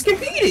was just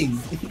competing.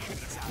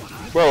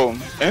 Bro,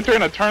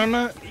 entering a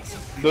tournament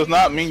does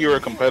not mean you're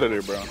a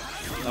competitor, bro.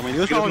 I mean, he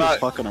was probably just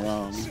fucking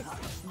around.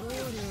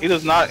 He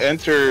does not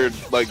enter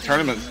like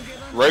tournaments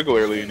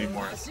regularly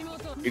anymore.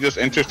 He just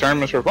enters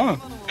tournaments for fun,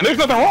 and there's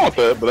nothing wrong with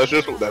that. But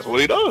that's what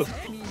he does.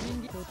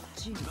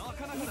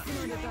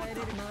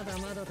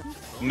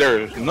 There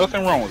is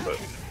nothing wrong with that.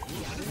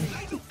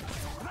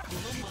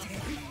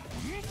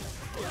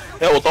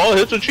 Yeah, with all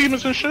his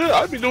achievements and shit,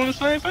 I'd be doing the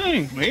same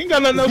thing. He ain't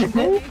got nothing else to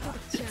prove.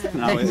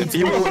 Now, if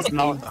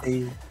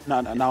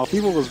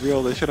people was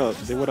real, they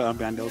would have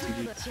unbanned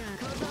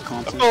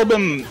LTG. I've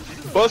been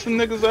busting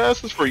niggas'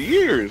 asses for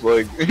years.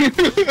 Like,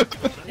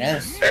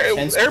 yes,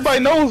 everybody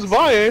knows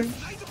Valle.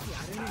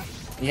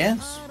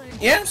 Yes.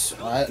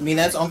 I mean,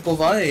 that's Uncle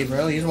Valle,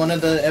 bro. He's one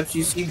of the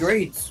FGC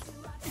greats.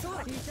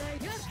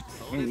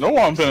 No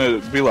one's gonna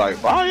be like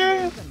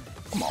Valle.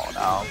 Come on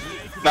now.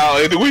 Now,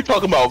 if we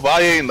talking about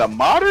Valle in the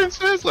modern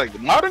sense, like the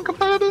modern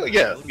competitor,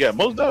 yeah,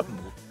 most definitely.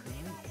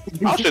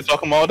 I should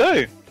talk him all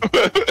day.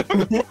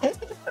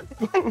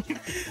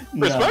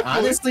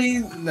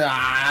 Honestly,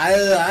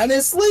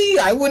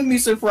 I wouldn't be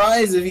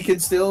surprised if he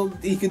could still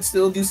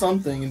do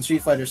something in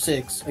Street Fighter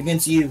 6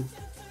 against you.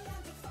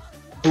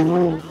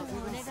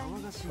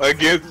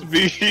 against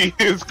me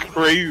is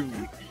crazy.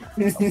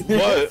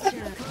 But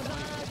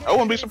I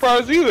wouldn't be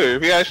surprised either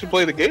if he actually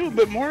played the game a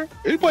bit more.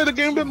 If he played the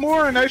game a bit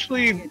more and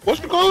actually, and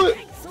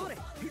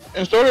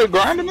started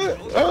grinding it,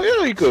 oh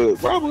yeah, he could,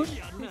 probably.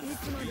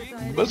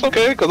 But it's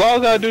okay, because all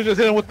I gotta do is just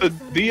hit him with the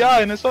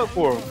DI and it's up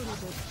for him.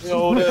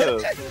 Yo,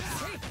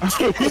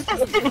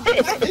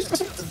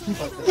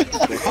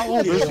 How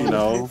old is he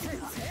now?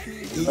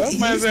 That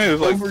man's name is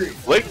like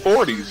late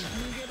 40s.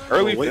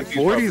 Early late 50s.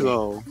 40s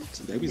though.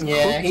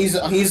 Yeah,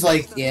 he's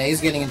like, yeah,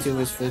 he's getting into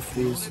his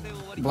 50s.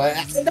 But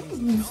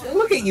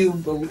look at you,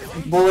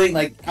 boy.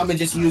 Like, I'm gonna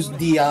just use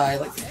DI.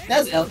 Like,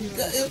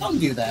 don't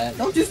do that.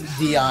 Don't just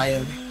DI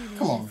him.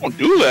 Come on. Don't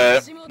do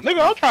that,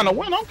 nigga. I'm trying to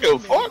win. I don't give a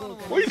fuck.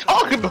 What are you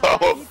talking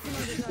about?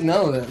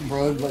 No,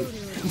 bro. Like,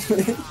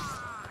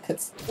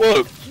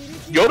 look,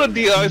 Yoda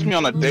DIs me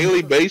on a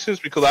daily basis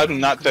because I do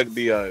not tech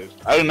DIs.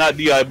 I do not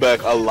DI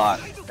back a lot,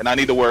 and I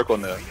need to work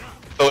on that.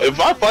 So if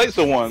I fight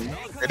someone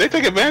and they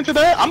take advantage of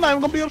that, I'm not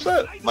even gonna be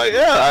upset. Like,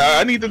 yeah,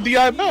 I need to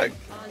DI back.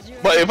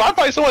 But if I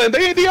fight someone and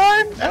they ain't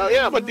DIing, hell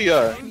yeah, I'm a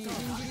DI.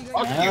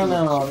 I don't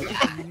know.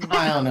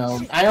 I don't know.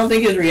 I don't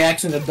think his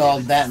reaction to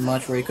Dog that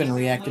much where he couldn't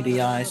react to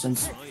DI,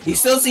 since he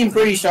still seemed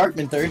pretty sharp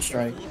in third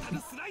strike.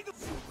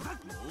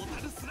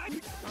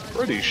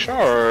 Pretty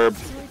sharp.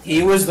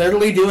 He was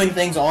literally doing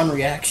things on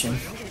reaction.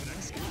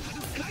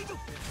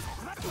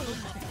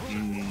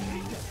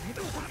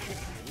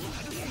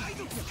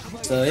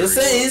 So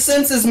his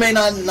senses may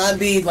not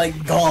be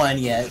like gone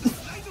yet.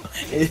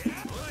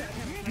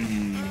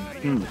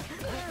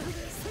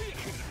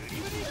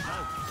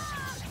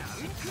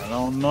 I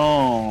don't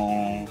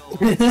know.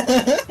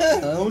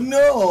 Oh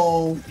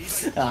no!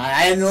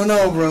 I don't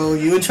know, bro.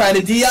 You would try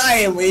to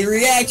DI him. When he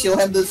reacts, you'll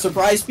have the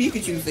surprise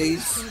Pikachu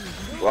face.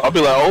 Well, I'll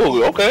be like,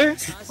 oh, okay.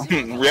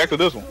 React to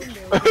this one.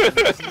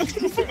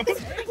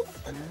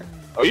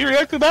 Oh, you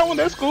react to that one?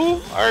 That's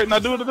cool. Alright, now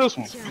do it to this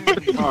one.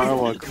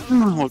 Alright,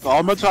 look, all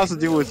I'm gonna try to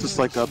do is just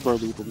like throw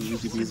loop and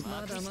easy peasy.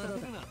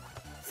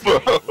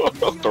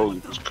 Throw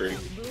loop is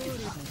crazy.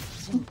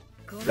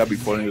 That'd be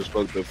funny as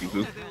fuck if you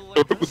do.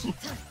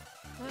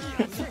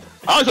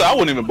 Honestly, I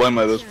wouldn't even blame him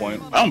at this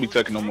point. I don't be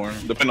teching no more,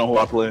 depending on who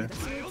I play.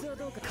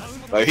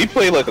 Like, he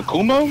played like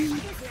Akuma,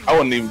 I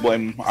wouldn't even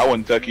blame him. I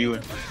wouldn't tech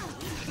either.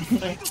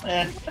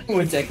 I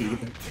wouldn't tech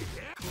either.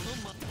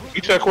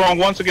 You check wrong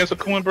once against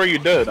Akuma, bro, you're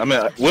dead. I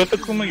mean, with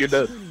Akuma, you're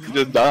dead. You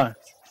just die.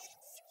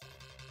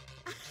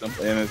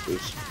 Simple, and it's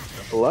just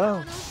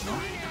allowed. You know?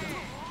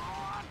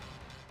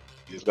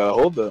 You just gotta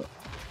hold that.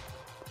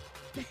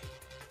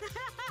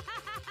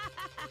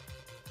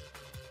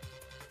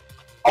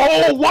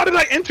 Oh, why did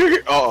I enter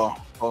here? Oh,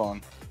 hold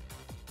on.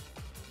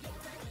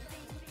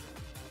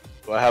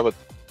 Do I have a...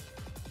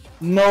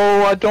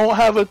 No, I don't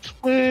have a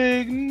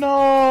twig.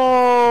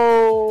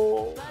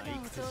 No.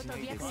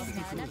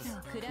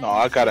 No,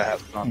 I gotta have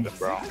something,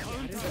 bro.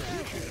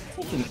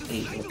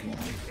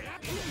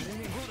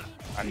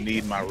 I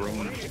need my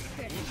runes.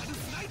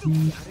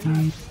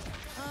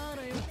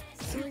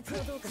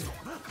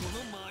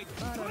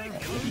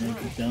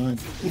 Done.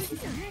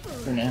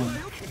 For now.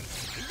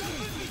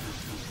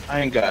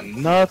 I ain't got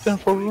nothing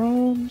for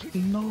runes.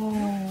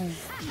 No.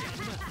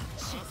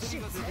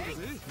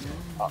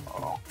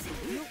 Uh-oh.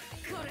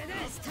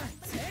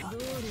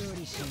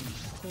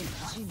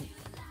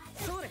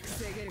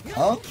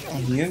 Oh,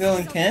 you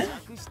going Ken?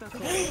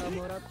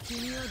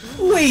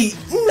 Wait,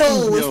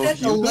 no, is that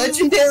the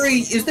legendary?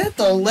 Is that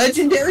the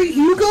legendary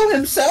Hugo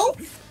himself?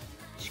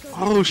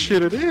 Oh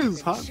shit, it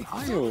is!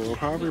 Hayo, or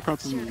however you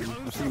pronounce his name.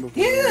 I've seen him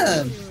before.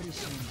 Yeah!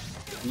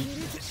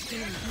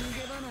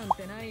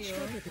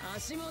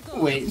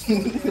 Wait,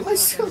 do I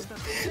still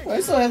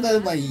have that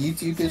in my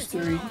YouTube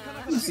history?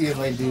 Let's see if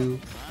I do.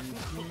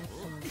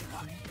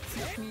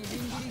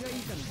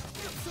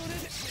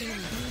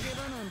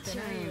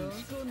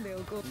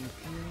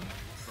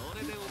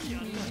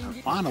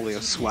 Finally, a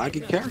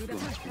swaggy character.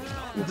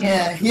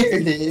 Yeah, here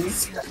it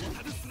is.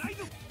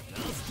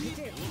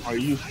 Are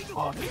you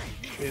fucking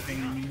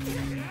kidding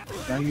me?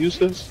 Can I use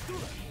this?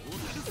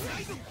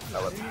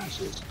 No, let me use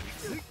this.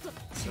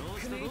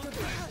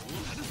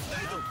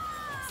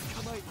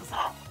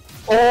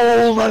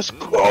 Oh, let's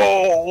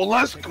go!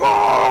 Let's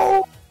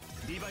go!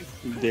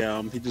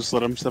 Damn, he just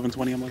let him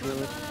 720 him like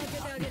that.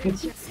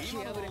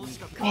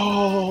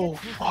 Oh,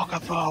 fuck, I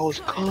thought I was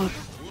cooked.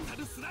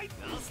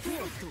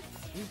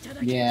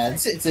 Yeah,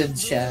 it's in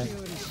chat.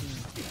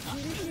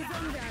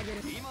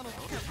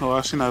 Oh,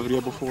 I've seen that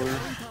video before.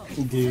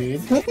 Dude,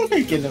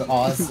 freaking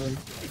awesome.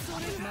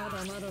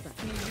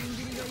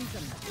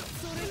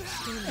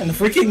 And the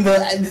freaking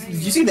did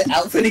you see the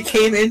outfit he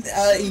came in?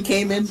 He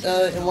came in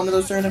one of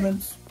those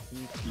tournaments.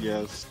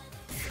 Yes.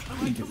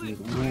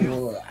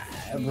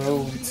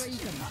 Bro.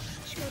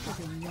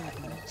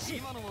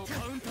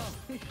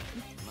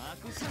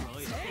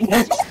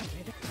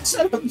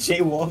 Shut up,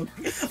 J-Wong.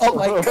 Oh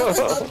my god.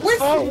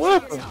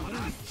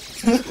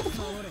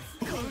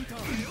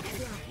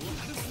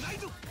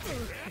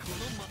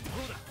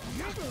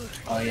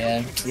 Oh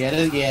yeah.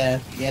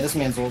 This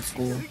man's old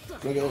school.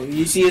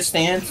 You see his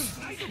stance?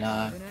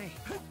 Nah.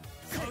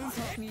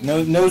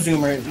 No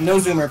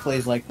zoomer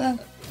plays like that.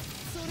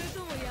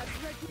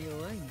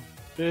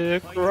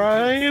 Dick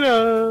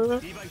Rider.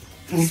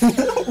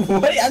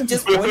 What? I'm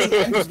just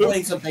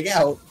pointing something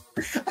out.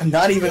 I'm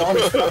not even on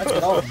the spot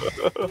at all.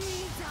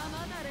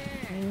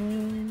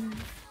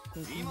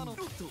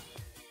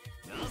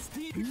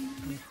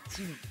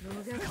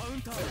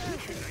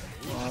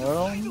 I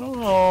don't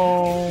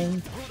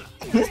know.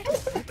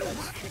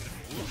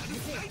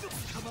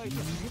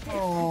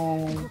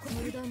 Oh.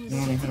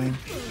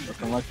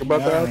 Looking like you're about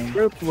to have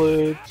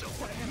triplets.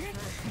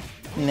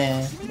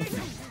 Nah.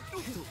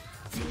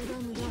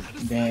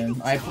 Damn.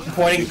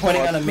 Pointing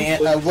on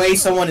a way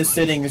someone is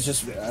sitting is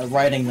just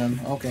writing them.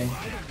 Okay.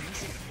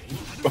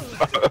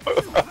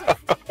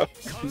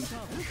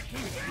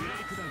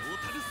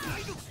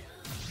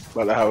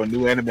 About to have a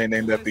new anime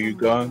named after you,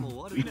 Gun.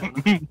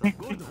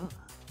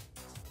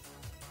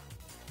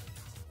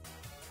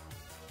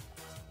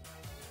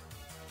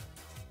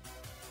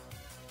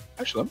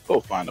 Actually, let me go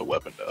find a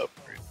weapon to upgrade.